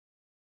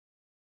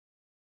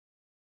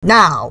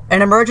Now,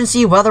 an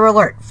emergency weather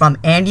alert from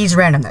Andy's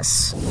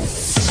Randomness.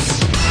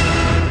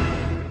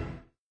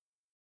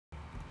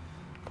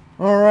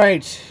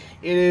 Alright,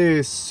 it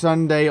is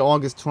Sunday,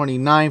 August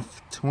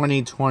 29th,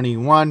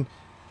 2021.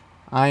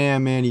 I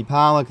am Andy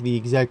Pollock, the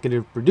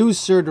executive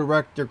producer,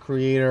 director,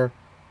 creator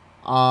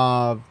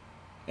of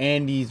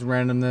Andy's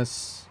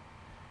Randomness.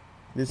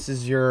 This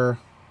is your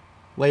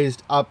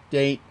latest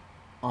update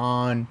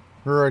on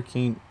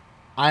Hurricane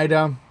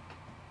Ida,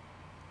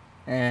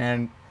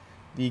 and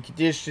the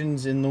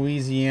conditions in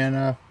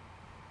Louisiana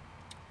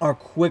are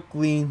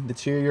quickly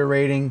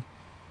deteriorating.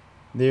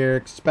 They're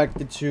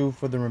expected to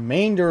for the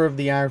remainder of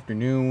the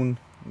afternoon,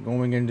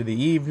 going into the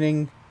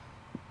evening.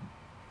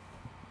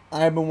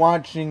 I've been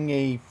watching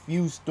a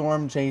few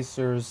storm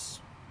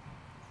chasers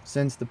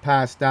since the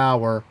past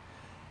hour,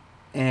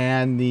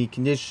 and the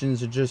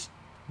conditions are just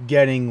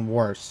getting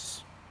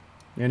worse.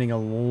 Getting a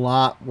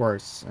lot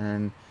worse.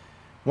 And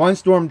one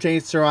storm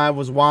chaser I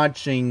was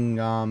watching,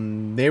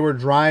 they were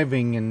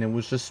driving and it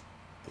was just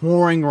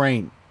pouring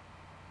rain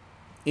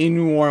in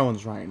New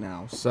Orleans right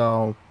now.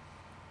 So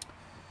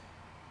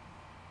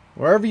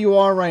wherever you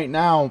are right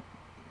now,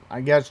 I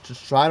guess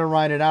just try to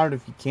ride it out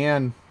if you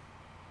can.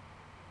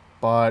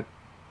 But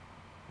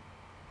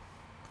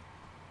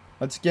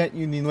let's get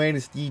you the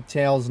latest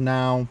details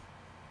now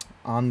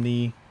on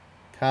the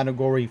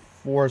Category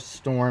 4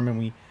 storm, and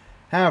we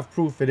have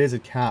proof it is a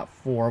Cat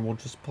 4. We'll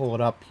just pull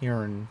it up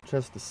here in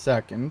just a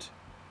second.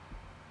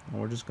 And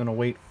we're just going to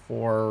wait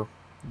for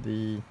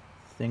the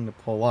thing to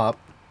pull up.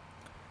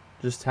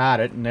 Just had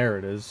it, and there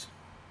it is.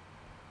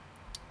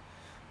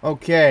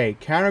 Okay,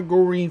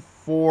 Category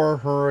 4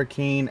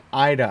 Hurricane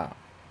Ida.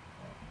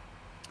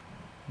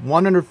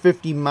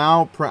 150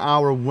 mile per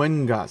hour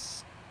wind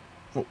gusts.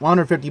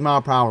 150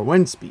 mile per hour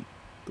wind speed.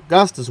 The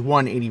gust is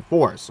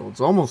 184, so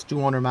it's almost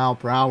 200 mile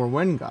per hour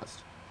wind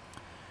gust.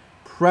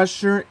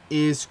 Pressure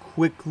is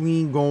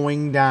quickly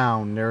going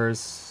down.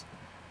 There's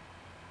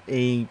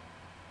a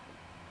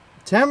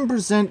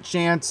 10%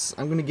 chance,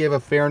 I'm going to give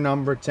a fair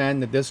number, 10,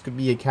 that this could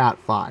be a Cat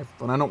 5.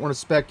 But I don't want to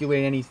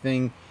speculate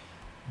anything,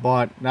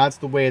 but that's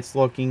the way it's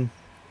looking.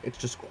 It's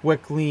just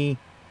quickly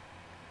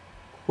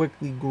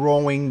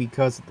growing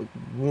because of the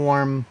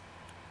warm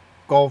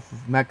Gulf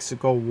of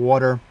Mexico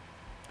water.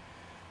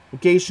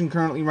 Location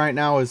currently right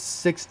now is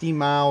 60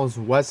 miles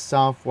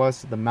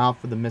west-southwest of the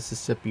mouth of the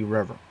Mississippi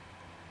River.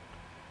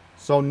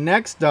 So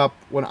next up,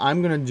 what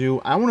I'm going to do,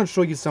 I want to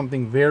show you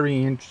something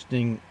very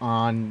interesting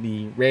on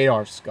the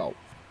radar scope.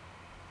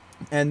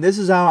 And this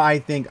is how I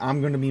think I'm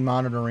going to be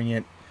monitoring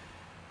it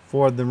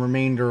for the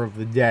remainder of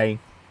the day.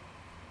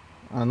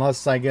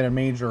 Unless I get a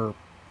major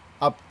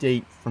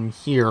update from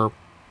here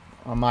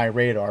on my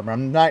radar. But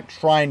I'm not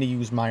trying to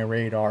use my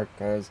radar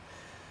because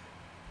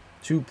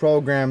two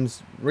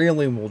programs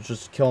really will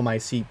just kill my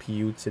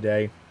CPU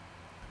today.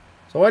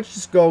 So let's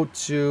just go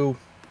to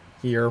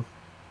here.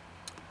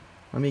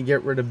 Let me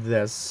get rid of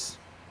this.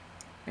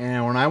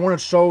 And when I want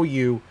to show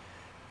you,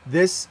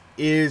 this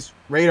is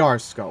radar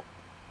scope.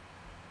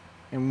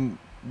 And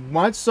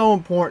what's so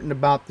important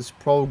about this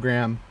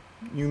program,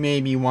 you may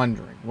be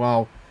wondering.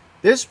 Well,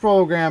 this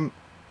program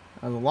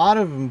has a lot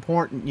of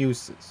important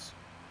uses.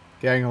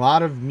 Okay, a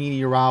lot of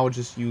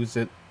meteorologists use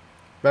it,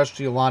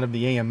 especially a lot of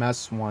the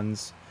AMS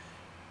ones.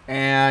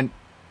 And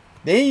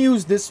they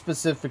use this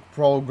specific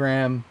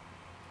program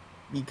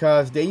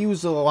because they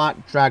use it a lot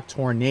to track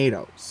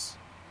tornadoes.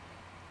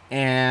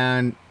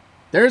 And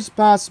there's a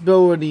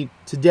possibility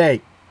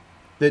today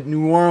that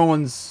New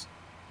Orleans,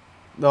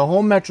 the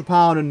whole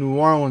metropolitan New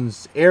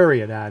Orleans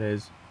area that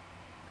is,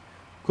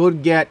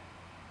 could get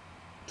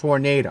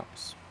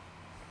tornadoes.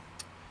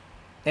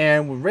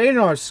 And with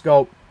radar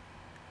scope,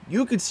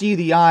 you could see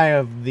the eye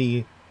of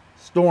the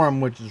storm,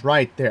 which is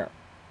right there.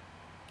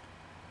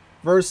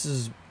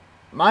 Versus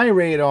my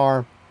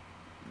radar,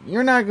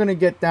 you're not going to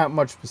get that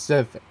much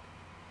specific.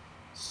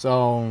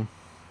 So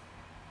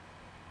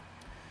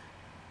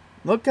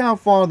look how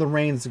far the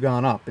rain's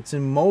gone up. It's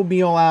in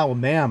Mobile,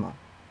 Alabama.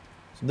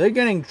 So they're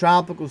getting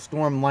tropical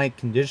storm-like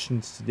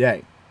conditions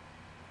today.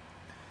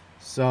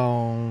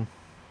 So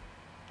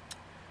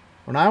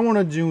what I want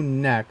to do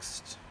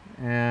next,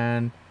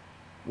 and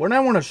what I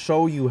want to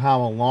show you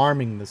how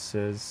alarming this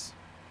is,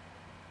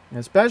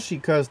 especially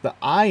because the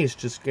eye is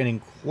just getting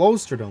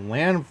closer to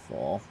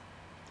landfall,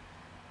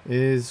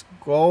 is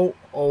go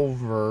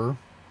over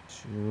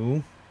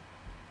to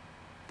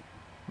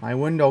my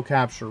window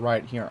capture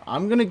right here.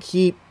 I'm going to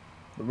keep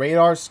the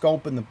radar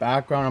scope in the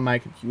background on my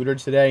computer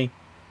today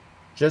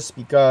just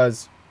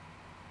because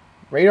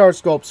radar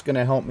scope's going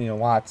to help me a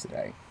lot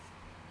today.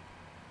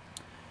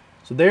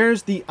 So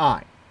there's the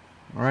eye.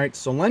 Alright,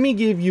 so let me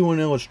give you an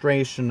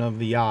illustration of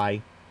the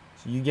eye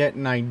so you get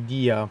an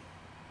idea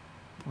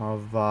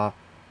of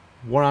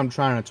what I'm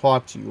trying to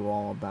talk to you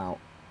all about.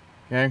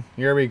 Okay,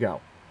 here we go.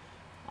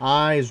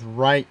 Eye's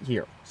right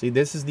here. See,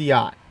 this is the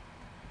eye.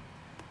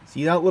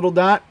 See that little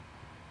dot?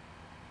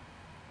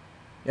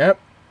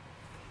 Yep.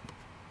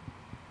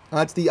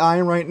 That's the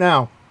eye right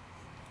now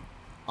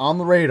on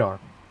the radar.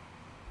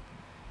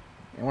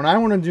 And what I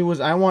want to do is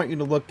I want you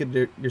to look at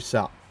it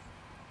yourself.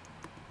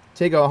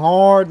 take a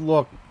hard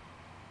look.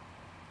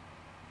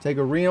 Take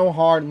a real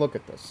hard look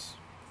at this.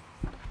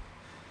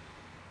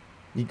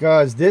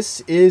 Because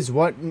this is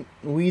what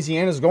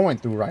Louisiana is going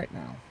through right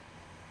now.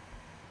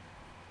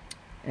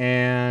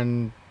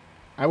 And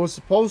I was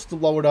supposed to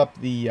load up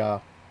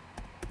the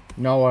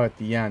NOAA at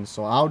the end,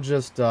 so I'll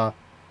just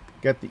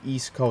get the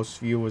East Coast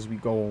view as we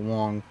go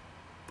along.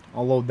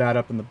 I'll load that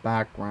up in the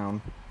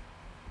background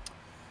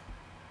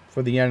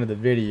for the end of the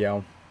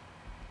video.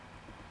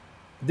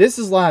 This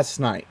is last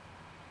night.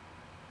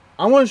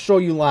 I want to show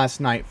you last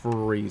night for a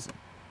reason.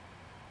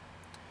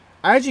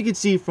 As you can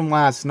see from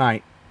last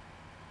night,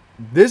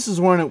 this is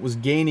when it was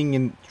gaining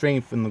in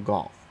strength in the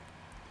Gulf.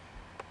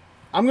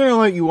 I'm going to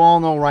let you all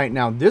know right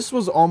now, this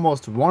was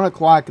almost 1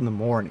 o'clock in the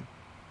morning.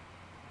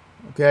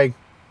 Okay?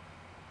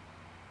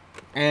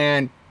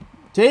 And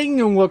taking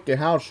a look at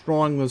how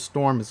strong this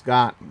storm has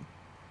gotten,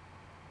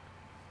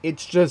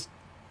 it's just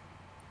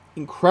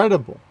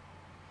incredible.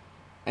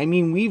 I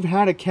mean, we've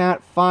had a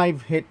Cat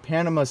 5 hit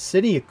Panama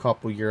City a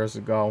couple years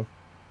ago.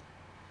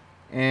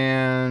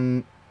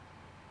 And,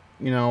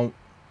 you know,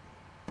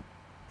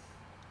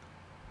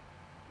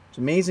 it's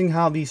amazing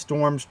how these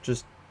storms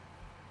just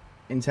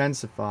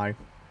intensify.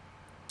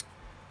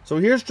 So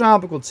here's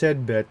tropical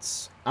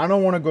tidbits. I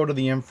don't want to go to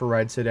the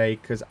infrared today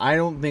because I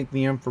don't think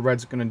the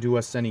infrared's going to do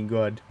us any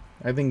good.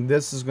 I think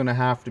this is going to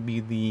have to be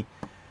the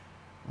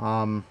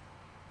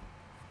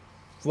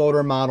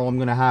floater model I'm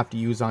going to have to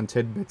use on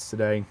tidbits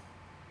today.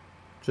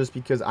 Just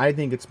because I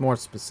think it's more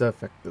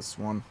specific, this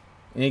one.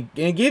 And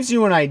it gives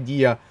you an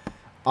idea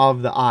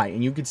of the eye.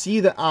 And you can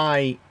see the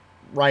eye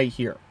right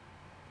here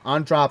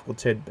on tropical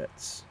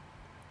tidbits.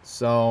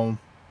 So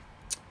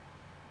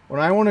what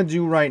I want to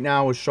do right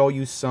now is show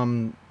you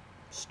some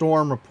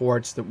storm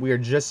reports that we are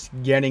just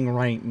getting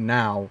right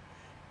now.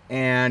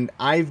 And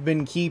I've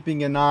been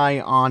keeping an eye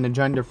on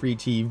Agenda Free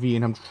TV,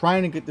 and I'm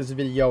trying to get this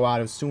video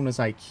out as soon as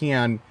I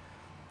can,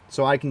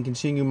 so I can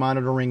continue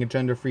monitoring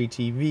Agenda Free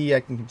TV, I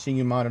can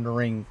continue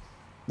monitoring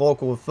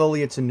local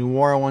affiliates in New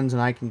Orleans,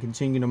 and I can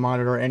continue to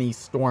monitor any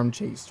storm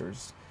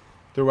chasers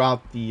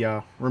throughout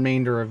the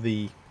remainder of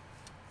the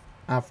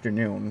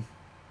afternoon.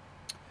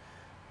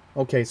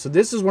 Okay, so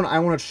this is what I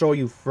want to show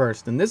you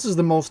first, and this is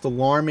the most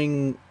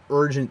alarming,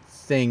 urgent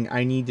thing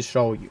I need to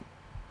show you.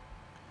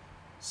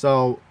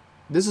 So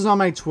this is on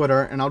my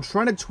Twitter, and I'll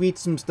try to tweet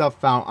some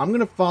stuff out. I'm going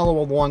to follow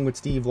along with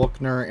Steve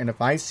Lookner, and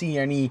if I see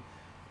any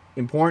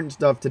important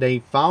stuff today,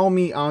 follow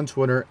me on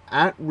Twitter,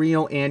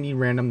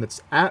 @RealAndyRandom.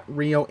 That's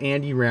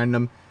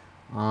 @RealAndyRandom.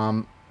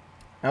 I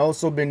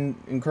also been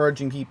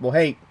encouraging people,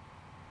 hey,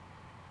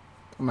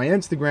 on my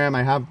Instagram,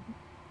 I have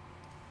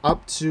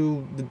up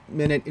to the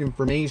minute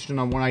information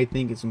on what I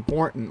think is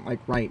important. Like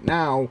right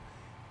now,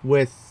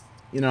 with,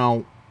 you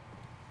know,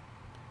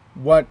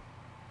 what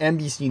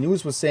NBC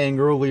News was saying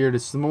earlier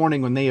this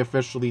morning when they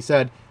officially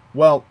said,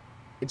 well,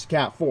 it's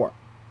Cat 4.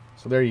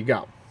 So there you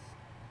go.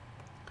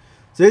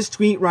 So this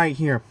tweet right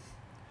here.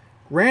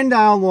 Grand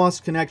Isle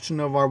lost connection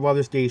of our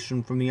weather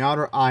station from the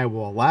outer eye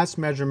wall. Last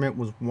measurement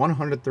was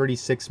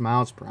 136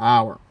 miles per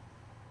hour.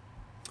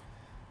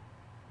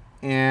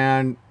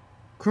 And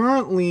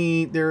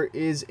currently there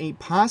is a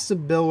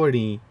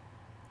possibility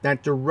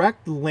that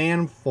direct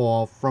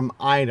landfall from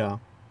Ida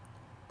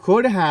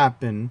could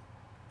happen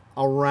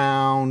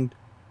around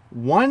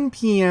 1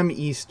 p.m.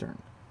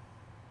 Eastern,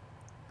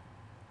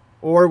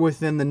 or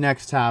within the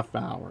next half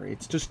hour.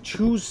 It's just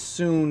too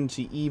soon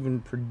to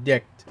even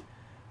predict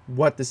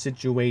what the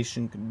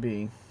situation could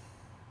be.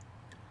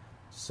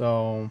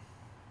 So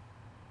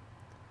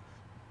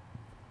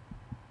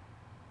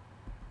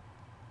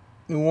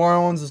New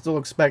Orleans is still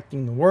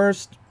expecting the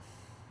worst.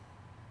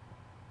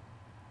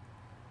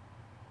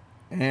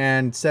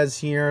 And it says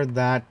here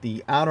that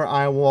the outer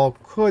eye wall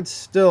could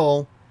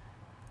still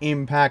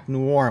impact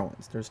New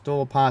Orleans. There's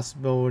still a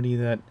possibility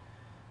that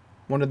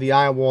one of the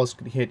eye walls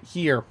could hit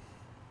here.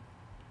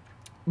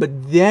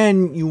 But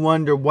then you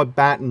wonder what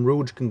Baton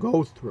Rouge can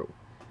go through.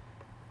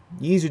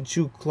 These are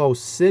two close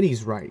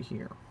cities right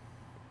here.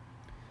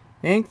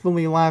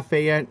 Thankfully,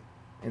 Lafayette,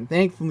 and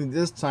thankfully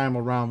this time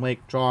around,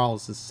 Lake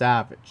Charles is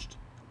savaged.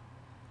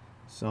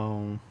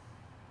 So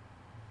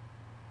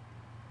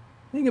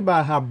think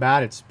about how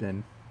bad it's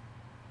been.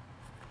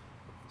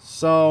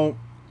 So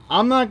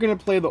I'm not going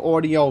to play the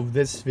audio of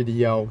this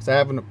video because I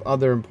have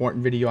another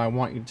important video I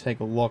want you to take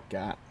a look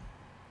at.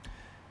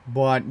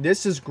 But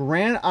this is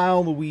Grand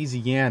Isle,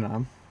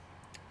 Louisiana.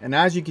 And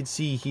as you can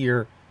see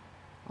here,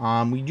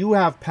 we do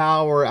have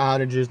power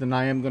outages, and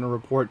I am going to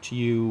report to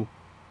you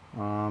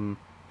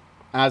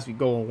as we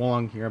go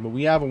along here. But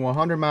we have a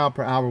 100 mile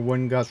per hour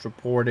wind gust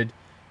reported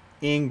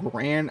in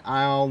Grand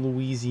Isle,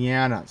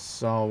 Louisiana.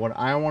 So what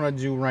I want to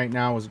do right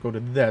now is go to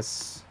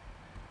this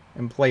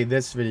and play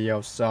this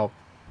video. So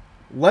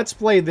let's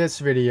play this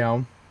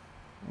video,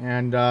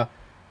 and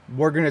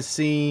we're going to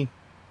see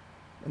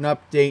an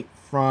update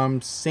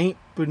from St.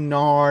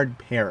 Bernard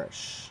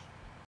Parish.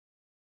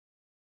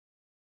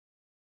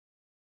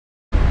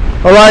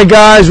 All right,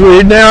 guys,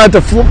 we're now at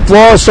the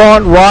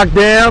Florissant Rock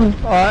Dam.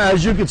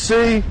 As you can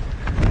see,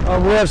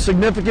 we have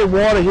significant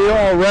water here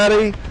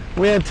already.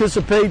 We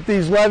anticipate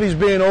these levees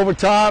being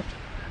overtopped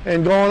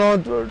and going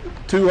on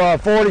to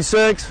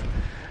 46.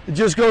 It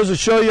just goes to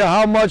show you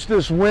how much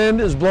this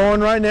wind is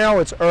blowing right now.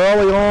 It's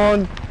early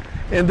on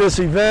in this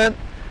event.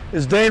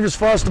 It's dangerous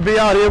for us to be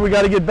out here. We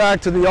got to get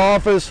back to the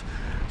office.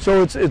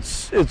 So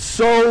it's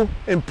so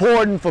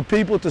important for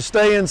people to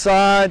stay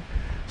inside,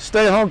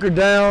 stay hunkered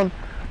down.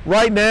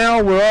 Right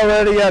now, we're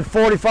already at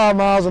 45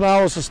 miles an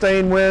hour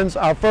sustained winds.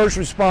 Our first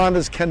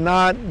responders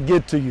cannot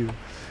get to you.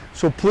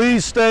 So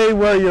please stay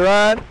where you're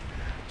at.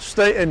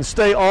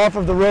 Stay off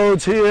of the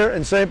roads here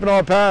in St.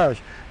 Bernard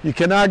Parish. You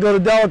cannot go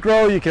to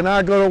Delacroix, you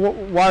cannot go to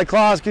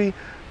Wyclosky.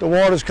 The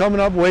water's coming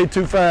up way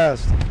too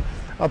fast.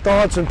 Our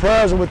thoughts and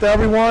prayers are with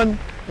everyone,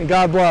 and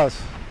God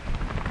bless.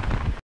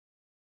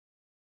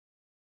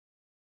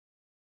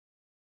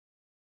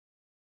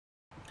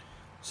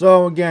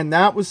 So again,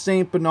 that was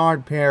St.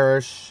 Bernard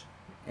Parish,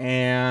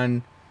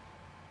 and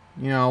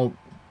you know,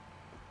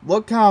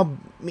 look how,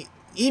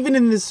 even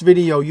in this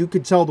video, you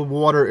could tell the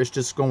water is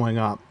just going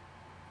up.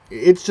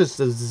 It's just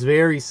a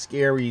very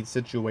scary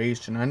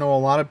situation. I know a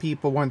lot of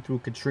people went through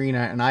Katrina,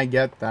 and I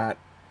get that.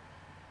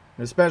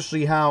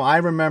 Especially how I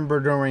remember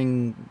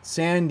during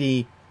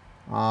Sandy,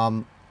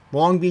 Long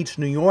Beach,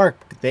 New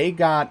York, they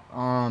got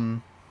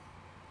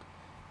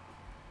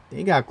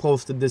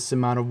close to this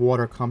amount of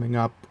water coming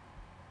up.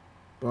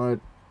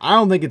 But I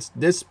don't think it's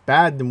this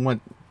bad than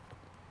what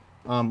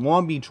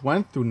Long Beach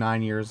went through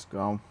 9 years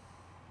ago.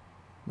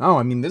 No,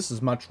 I mean, this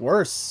is much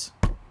worse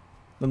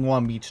than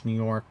Long Beach, New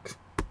York.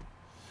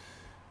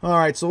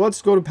 Alright, so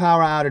let's go to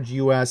Power Outage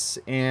US,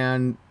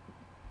 and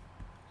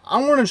I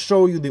want to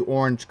show you the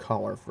orange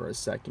color for a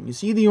second. You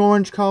see the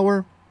orange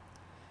color?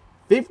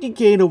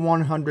 50K to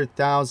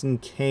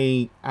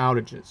 100,000K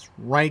outages,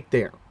 right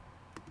there.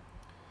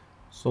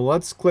 So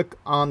let's click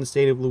on the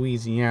state of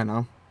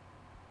Louisiana.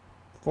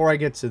 Before I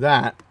get to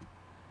that,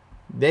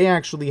 they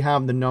actually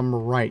have the number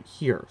right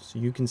here. So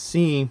you can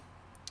see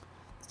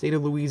the state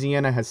of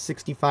Louisiana has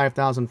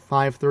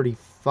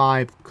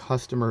 65,535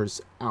 customers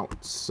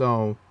out.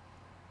 So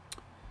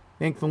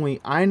thankfully,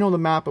 I know the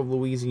map of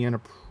Louisiana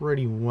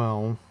pretty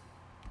well.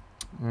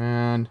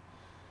 And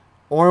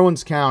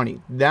Orleans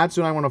County, that's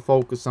what I want to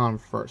focus on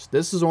first.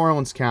 This is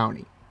Orleans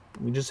County.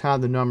 We just have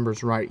the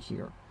numbers right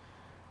here.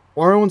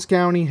 Orleans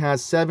County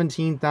has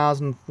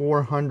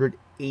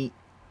 17,408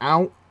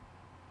 out.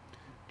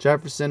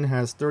 Jefferson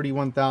has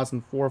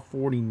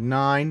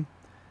 31,449.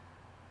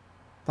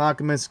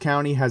 Clackamas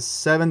County has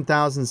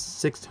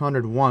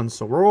 7,601.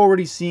 So we're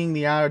already seeing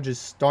the outages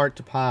start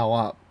to pile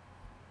up.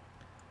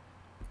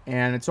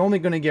 And it's only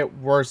going to get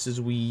worse as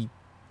we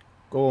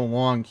go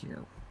along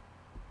here.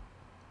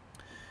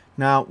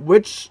 Now,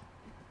 which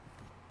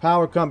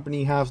power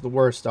company has the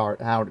worst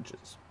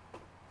outages?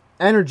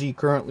 Energy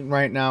currently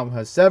right now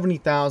has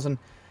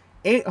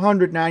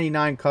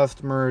 70,899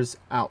 customers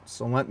out.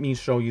 So let me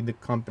show you the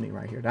company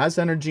right here. That's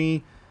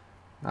Energy.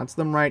 That's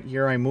them right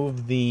here. I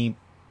moved the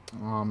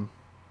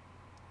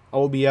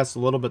OBS a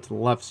little bit to the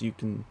left so you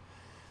can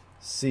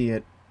see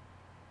it.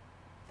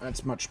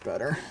 That's much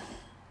better.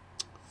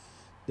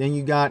 Then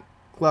you got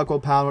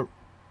Cleco Power,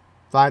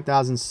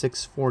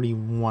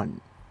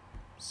 5,641.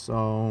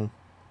 So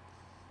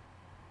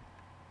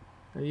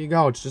there you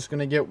go. It's just going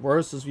to get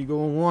worse as we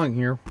go along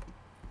here.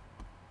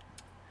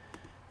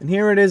 And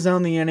here it is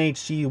on the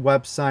NHC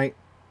website.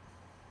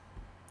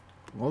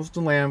 Close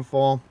to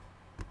landfall.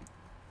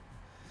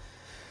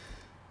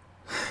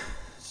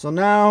 So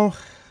now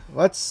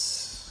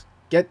let's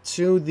get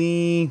to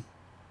the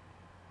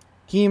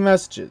key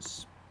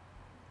messages.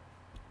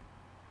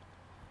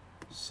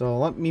 So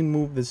let me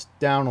move this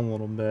down a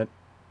little bit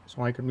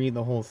so I can read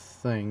the whole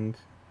thing.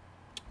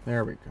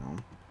 There we go.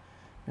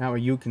 Now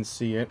you can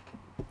see it.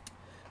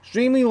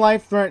 Extremely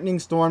life-threatening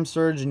storm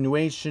surge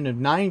inundation of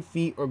 9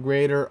 feet or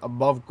greater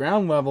above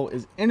ground level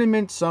is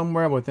imminent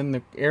somewhere within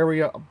the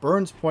area of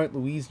Burns Point,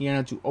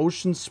 Louisiana to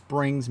Ocean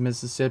Springs,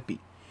 Mississippi.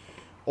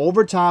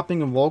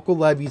 Overtopping of local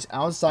levees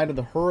outside of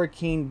the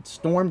Hurricane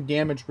Storm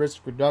Damage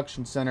Risk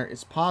Reduction Center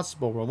is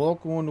possible, where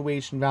local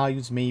inundation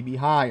values may be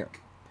higher.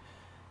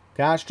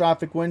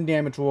 Catastrophic wind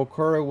damage will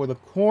occur where the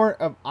core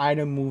of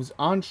Ida moves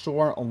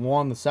onshore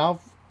along the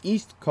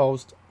southeast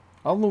coast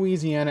of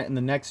Louisiana in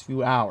the next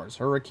few hours.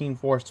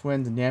 Hurricane-force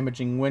winds and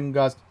damaging wind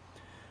gusts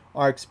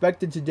are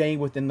expected today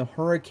within the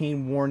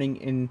hurricane warning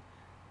in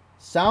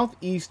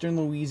southeastern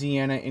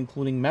Louisiana,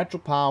 including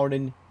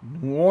metropolitan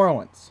New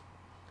Orleans.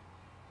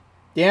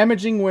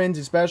 Damaging winds,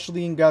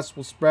 especially in gusts,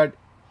 will spread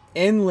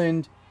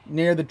inland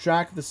near the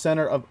track of the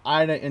center of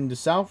Ida into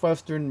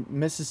southwestern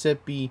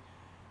Mississippi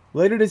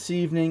later this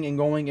evening and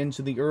going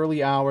into the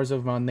early hours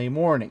of Monday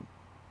morning.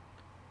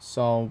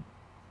 So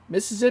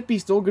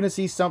Mississippi's still going to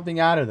see something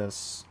out of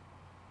this.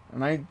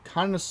 And I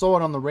kind of saw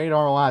it on the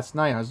radar last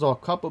night. I saw a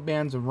couple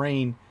bands of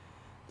rain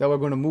that were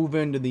going to move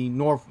into the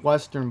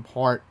northwestern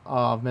part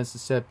of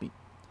Mississippi.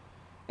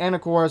 And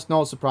of course,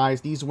 no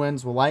surprise, these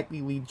winds will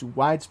likely lead to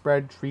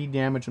widespread tree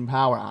damage and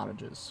power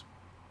outages.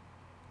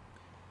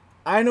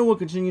 Ida will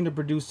continue to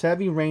produce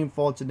heavy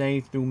rainfall today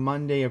through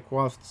Monday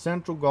across the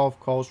central Gulf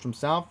Coast from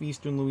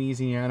southeastern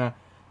Louisiana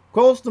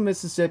coastal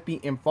Mississippi,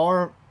 and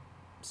far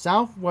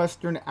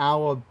southwestern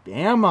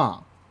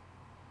Alabama.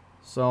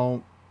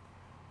 So,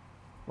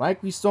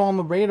 like we saw on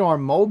the radar,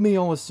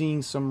 Mobile is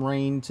seeing some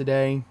rain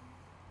today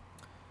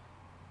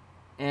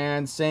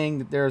and saying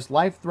that there's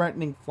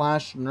life-threatening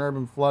flash and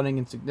urban flooding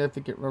and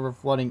significant river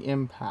flooding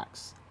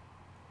impacts.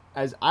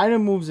 As Ida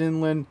moves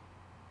inland,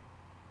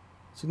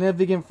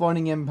 significant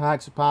flooding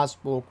impacts are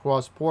possible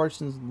across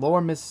portions of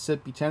lower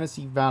Mississippi,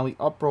 Tennessee Valley,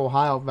 upper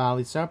Ohio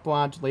Valley, central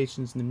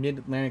Appalachians, and the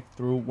mid-Atlantic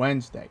through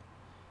Wednesday.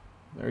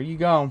 There you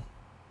go.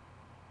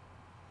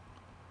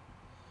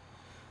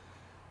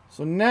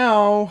 So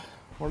now,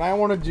 what I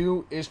want to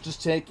do is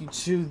just take you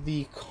to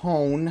the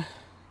cone.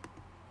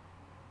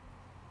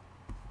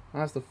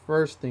 That's the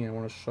first thing I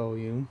want to show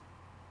you.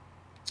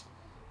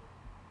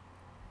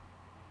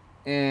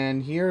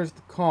 And here's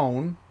the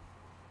cone.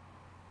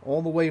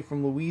 All the way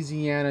from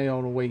Louisiana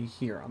all the way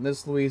here on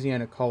this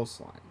Louisiana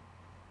coastline.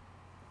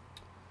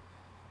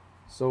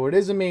 So it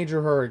is a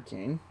major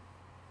hurricane,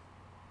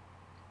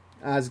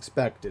 as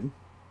expected.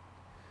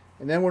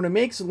 And then when it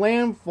makes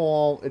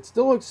landfall, it's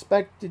still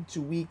expected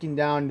to weaken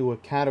down to a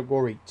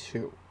Category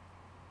 2.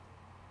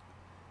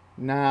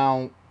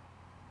 Now,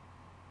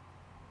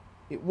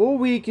 it will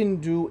weaken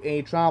to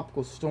a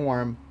tropical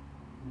storm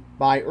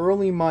by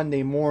early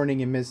Monday morning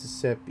in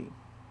Mississippi.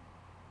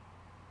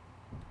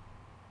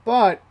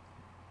 But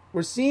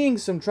we're seeing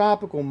some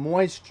tropical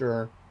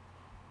moisture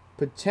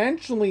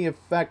potentially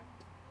affect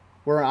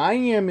where I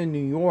am in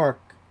New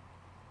York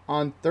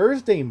on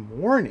Thursday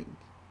morning.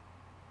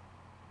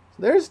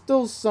 So there's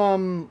still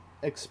some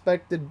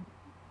expected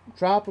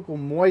tropical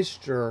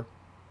moisture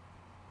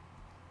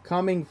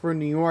coming for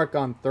New York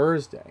on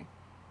Thursday.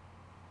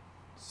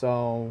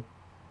 So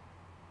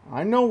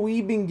I know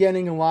we've been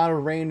getting a lot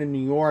of rain in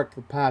New York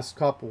the past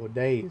couple of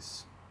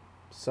days.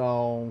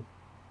 So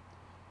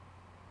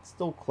it's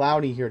still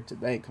cloudy here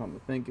today, come to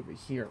think of it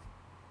here.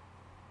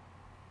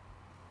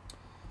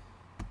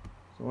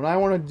 So what I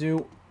want to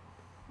do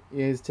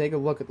is take a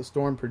look at the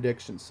Storm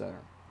Prediction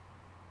Center.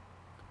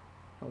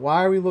 Now,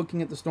 why are we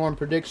looking at the Storm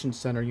Prediction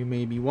Center, you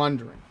may be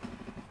wondering?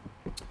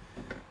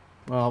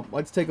 Well,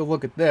 let's take a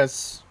look at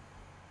this.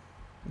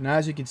 And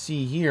as you can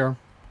see here,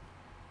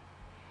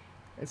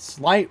 it's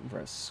slight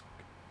risk.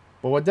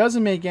 But what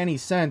doesn't make any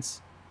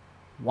sense,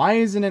 why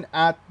isn't it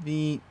at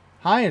the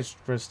highest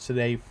risk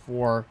today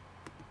for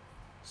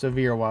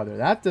severe weather?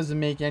 That doesn't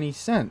make any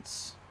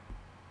sense.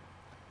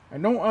 I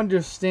don't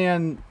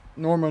understand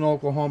Norman,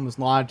 Oklahoma's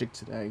logic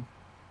today.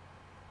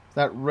 It's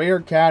that rare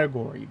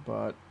category,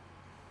 but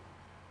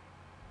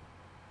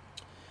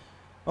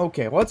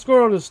okay, let's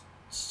go to the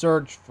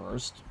surge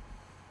first.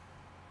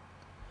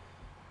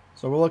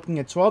 So we're looking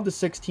at 12 to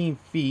 16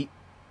 feet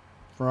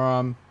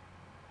from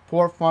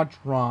Port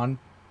Fontron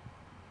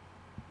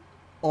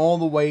all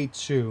the way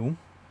to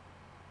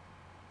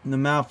the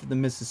mouth of the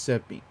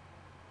Mississippi.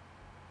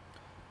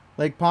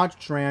 Lake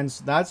Pontchartrain,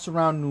 that's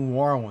around New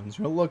Orleans.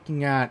 We're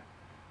looking at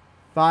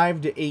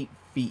 5 to 8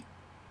 feet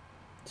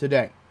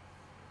today.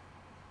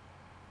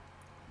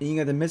 Then you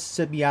got the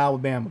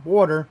Mississippi-Alabama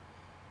border,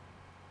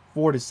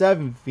 4 to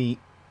 7 feet.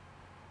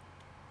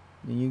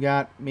 Then you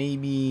got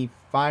maybe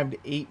 5 to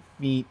 8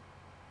 feet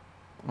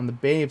on the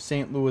Bay of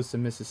St. Louis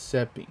in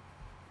Mississippi.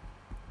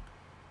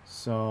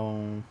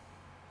 So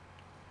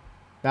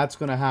that's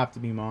going to have to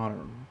be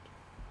monitored.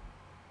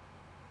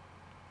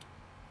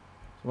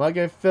 So like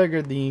I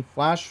figured, the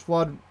flash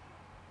flood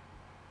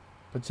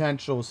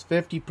potential is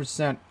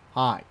 50%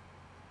 high.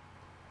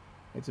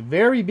 It's a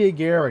very big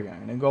area,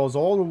 and it goes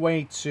all the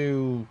way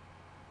to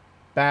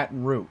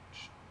Baton Rouge.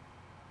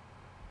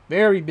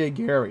 Very big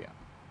area.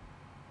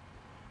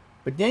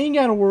 But then you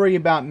got to worry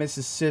about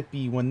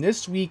Mississippi when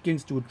this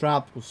weakens to a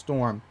tropical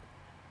storm.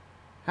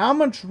 How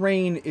much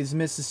rain is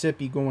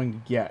Mississippi going to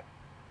get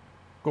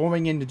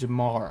going into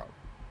tomorrow?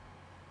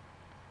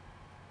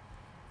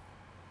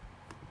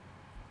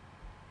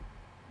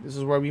 This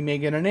is where we may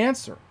get an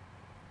answer.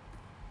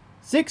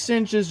 6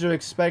 inches are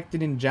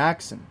expected in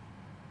Jackson,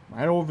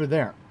 right over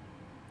there.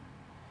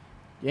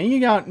 Then you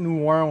got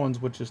New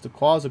Orleans, which is the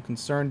cause of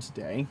concern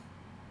today.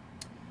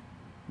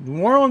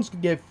 New Orleans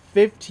could get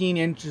 15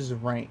 inches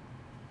of rain.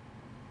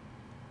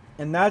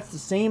 And that's the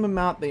same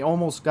amount they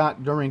almost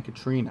got during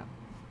Katrina.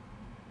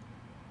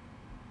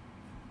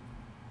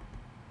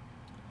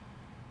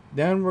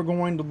 Then we're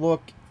going to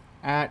look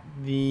at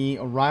the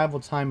arrival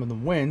time of the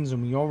winds,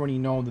 and we already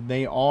know that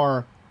they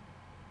are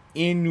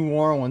in New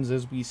Orleans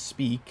as we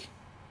speak.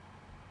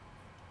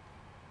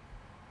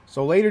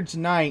 So later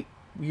tonight,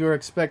 we are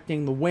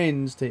expecting the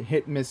winds to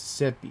hit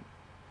Mississippi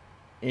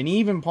and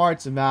even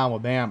parts of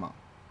Alabama.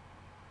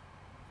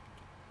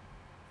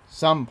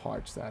 Some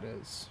parts, that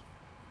is.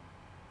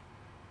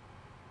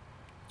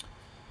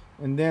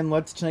 And then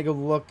let's take a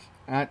look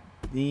at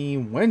the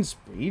wind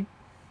speed.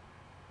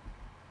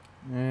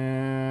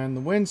 And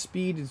the wind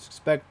speed is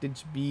expected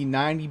to be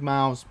 90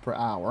 miles per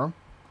hour.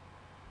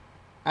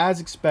 As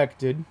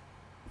expected,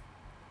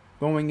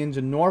 going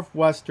into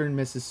northwestern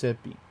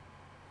Mississippi.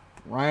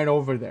 Right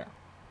over there.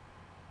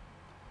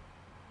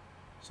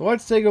 So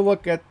let's take a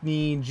look at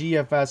the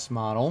GFS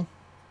model.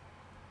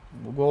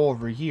 We'll go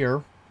over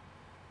here.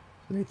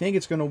 So they think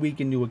it's going to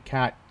weaken to a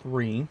Cat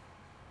 3.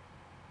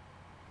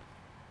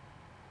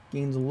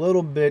 Gains a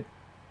little bit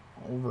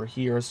over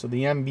here, so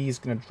the MB is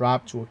going to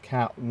drop to a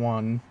Cat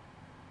 1.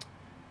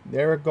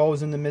 There it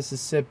goes into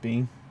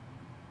Mississippi.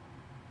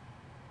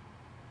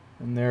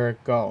 And there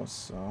it goes.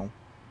 So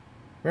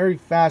very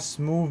fast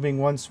moving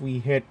once we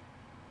hit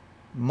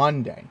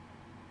Monday.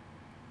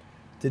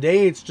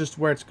 Today it's just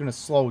where it's going to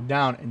slow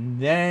down,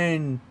 and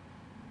then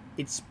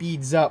it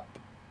speeds up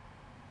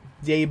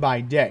day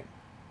by day.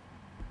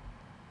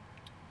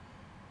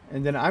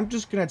 And then I'm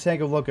just going to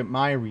take a look at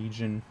my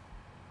region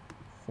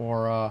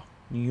for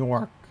New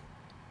York.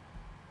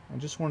 I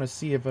just want to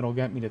see if it'll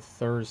get me to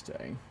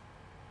Thursday.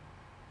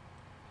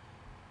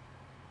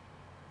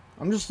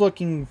 I'm just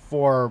looking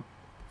for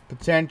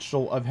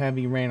potential of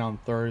heavy rain on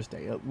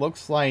Thursday. It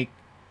looks like,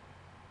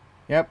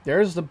 yep,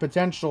 there's the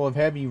potential of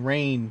heavy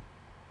rain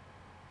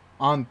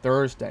on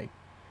Thursday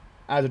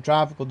as a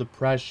tropical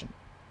depression.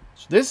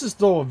 So this is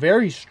still a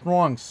very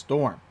strong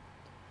storm.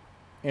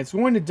 It's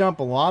going to dump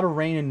a lot of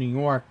rain in New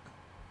York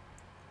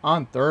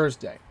on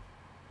Thursday.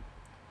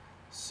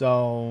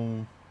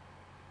 So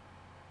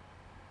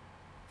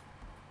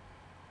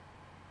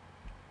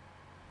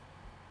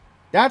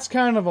that's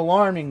kind of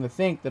alarming to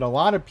think that a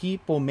lot of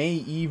people may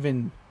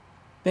even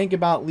think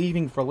about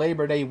leaving for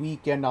Labor Day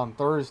weekend on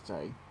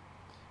Thursday.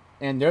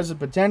 And there's a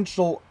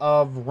potential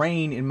of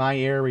rain in my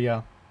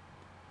area,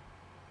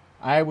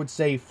 I would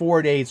say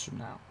 4 days from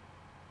now.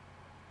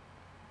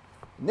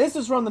 And this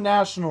is from the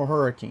National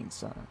Hurricane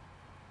Center.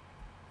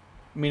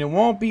 I mean, it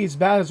won't be as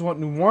bad as what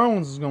New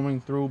Orleans is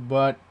going through,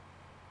 but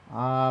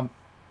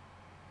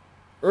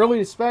early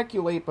to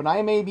speculate, but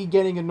I may be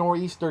getting a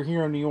nor'easter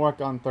here in New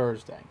York on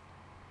Thursday.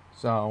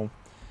 So,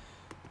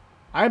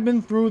 I've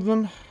been through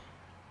them.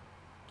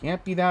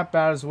 Can't be that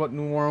bad as what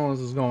New Orleans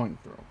is going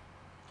through.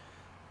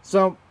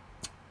 So,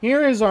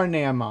 here is our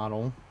NAM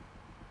model.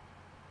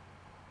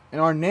 And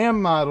our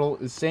NAM model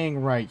is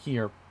saying right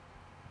here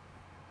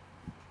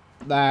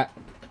that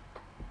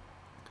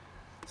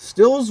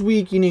still is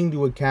weakening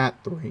to a Cat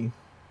 3.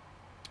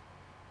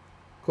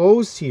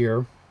 Goes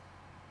here.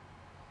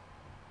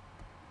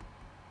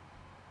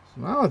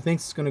 So now it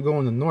thinks it's going to go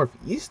in the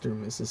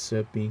northeastern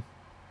Mississippi.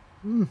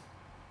 I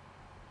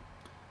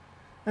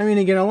mean,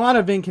 again, a lot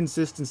of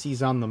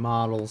inconsistencies on the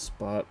models,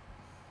 but...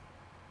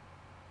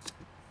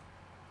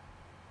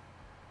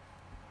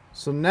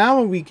 So now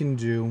what we can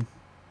do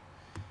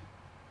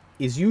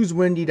is use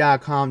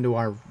windy.com to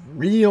our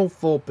real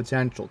full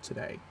potential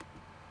today.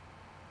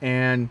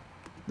 And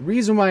the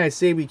reason why I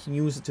say we can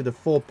use it to the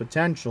full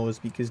potential is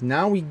because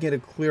now we get a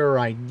clearer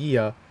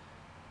idea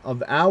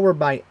of hour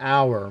by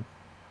hour.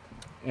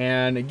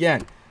 And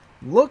again,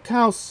 look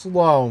how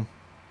slow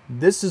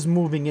this is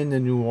moving into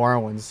New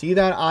Orleans. See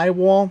that eye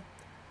wall?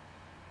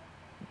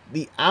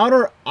 The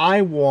outer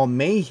eye wall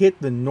may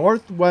hit the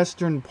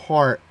northwestern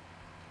part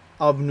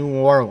of New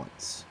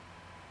Orleans.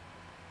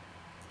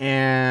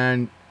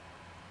 And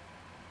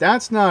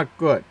that's not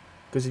good.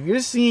 Because if you're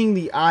seeing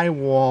the eye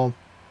wall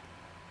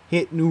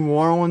hit New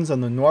Orleans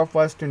on the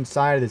northwestern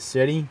side of the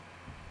city,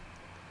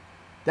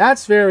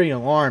 that's very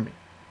alarming.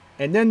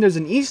 And then there's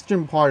an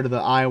eastern part of the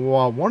eye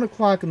wall, 1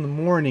 o'clock in the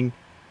morning,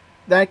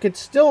 that could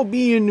still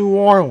be in New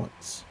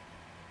Orleans.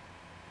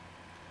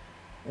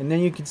 And then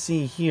you can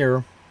see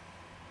here,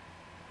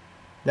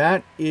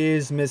 that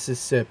is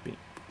Mississippi.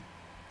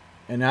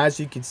 And as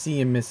you can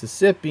see in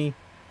Mississippi,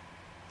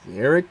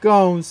 there it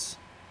goes.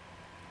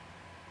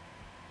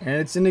 And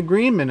it's in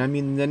agreement. I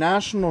mean, the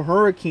National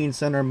Hurricane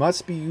Center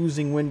must be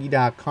using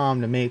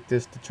windy.com to make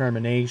this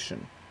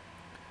determination.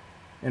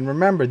 And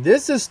remember,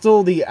 this is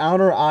still the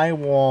outer eye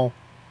wall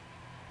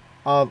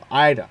of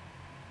Ida.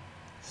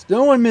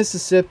 Still in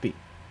Mississippi.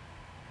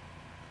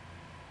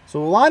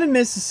 So a lot of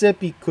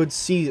Mississippi could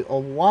see a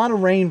lot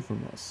of rain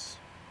from this.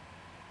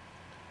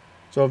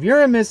 So if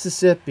you're in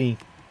Mississippi,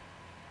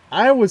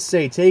 I would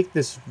say take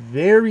this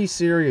very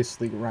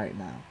seriously right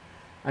now.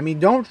 I mean,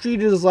 don't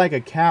treat it as like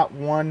a Cat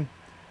 1.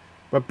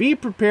 But be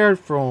prepared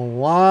for a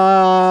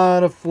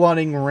lot of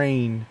flooding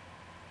rain.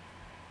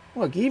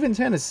 Look, even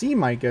Tennessee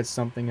might get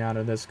something out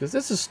of this, because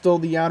this is still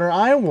the outer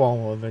eye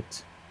wall of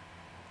it.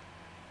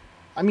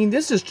 I mean,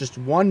 this is just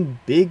one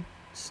big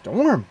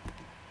storm.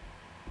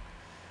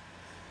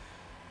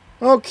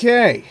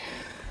 Okay.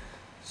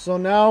 So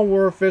now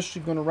we're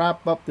officially going to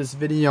wrap up this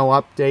video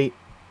update.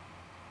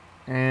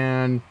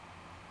 And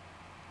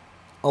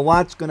a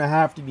lot's going to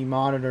have to be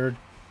monitored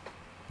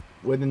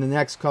within the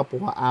next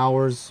couple of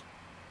hours.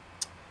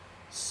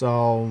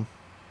 So,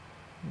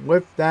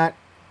 with that,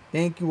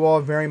 thank you all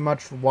very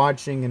much for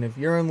watching. And if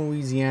you're in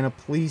Louisiana,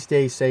 please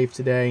stay safe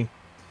today.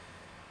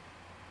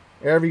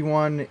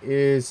 Everyone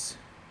is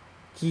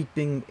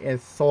keeping a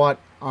thought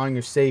on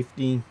your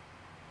safety.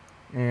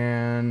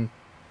 And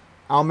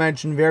I'll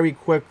mention very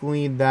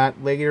quickly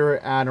that later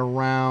at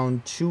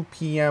around 2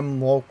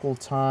 p.m. local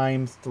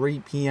time,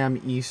 3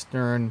 p.m.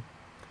 Eastern,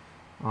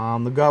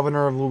 the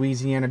governor of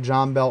Louisiana,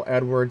 John Bel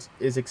Edwards,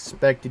 is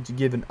expected to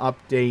give an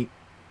update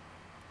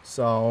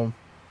So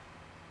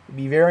it'd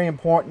be very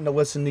important to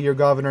listen to your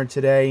governor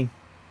today,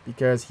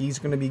 because he's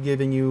going to be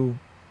giving you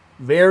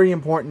very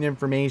important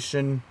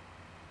information.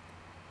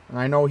 And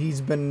I know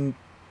he's been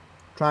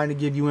trying to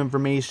give you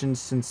information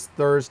since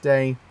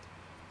Thursday.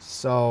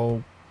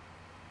 So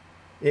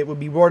it would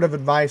be word of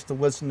advice to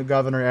listen to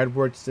Governor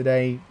Edwards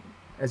today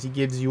as he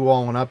gives you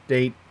all an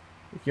update.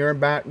 If you're in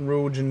Baton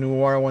Rouge and New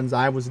Orleans,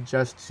 I would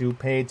suggest to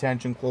pay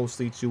attention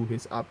closely to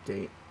his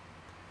update.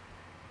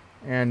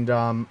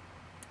 And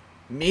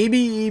maybe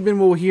even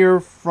we'll hear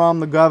from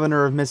the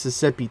governor of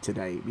Mississippi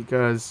today,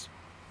 because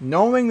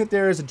knowing that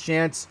there is a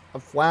chance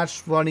of flash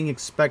flooding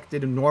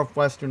expected in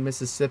northwestern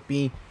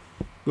Mississippi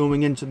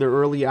going into the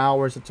early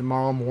hours of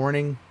tomorrow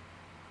morning,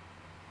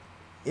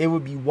 it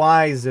would be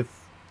wise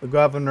if the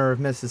governor of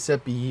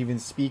Mississippi even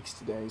speaks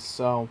today.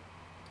 So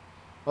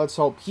let's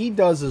hope he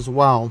does as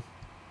well.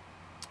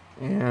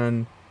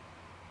 And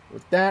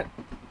with that,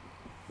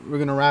 we're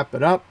going to wrap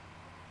it up.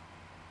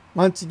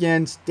 Once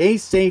again, stay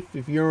safe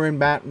if you're in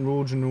Baton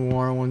Rouge and New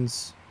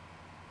Orleans.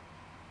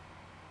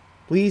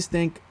 Please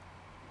think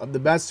of the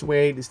best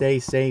way to stay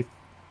safe,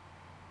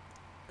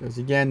 because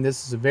again,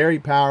 this is a very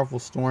powerful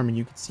storm, and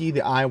you can see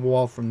the eye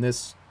wall from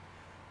this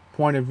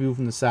point of view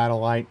from the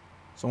satellite.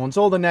 So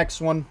until the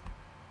next one,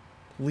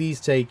 please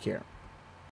take care.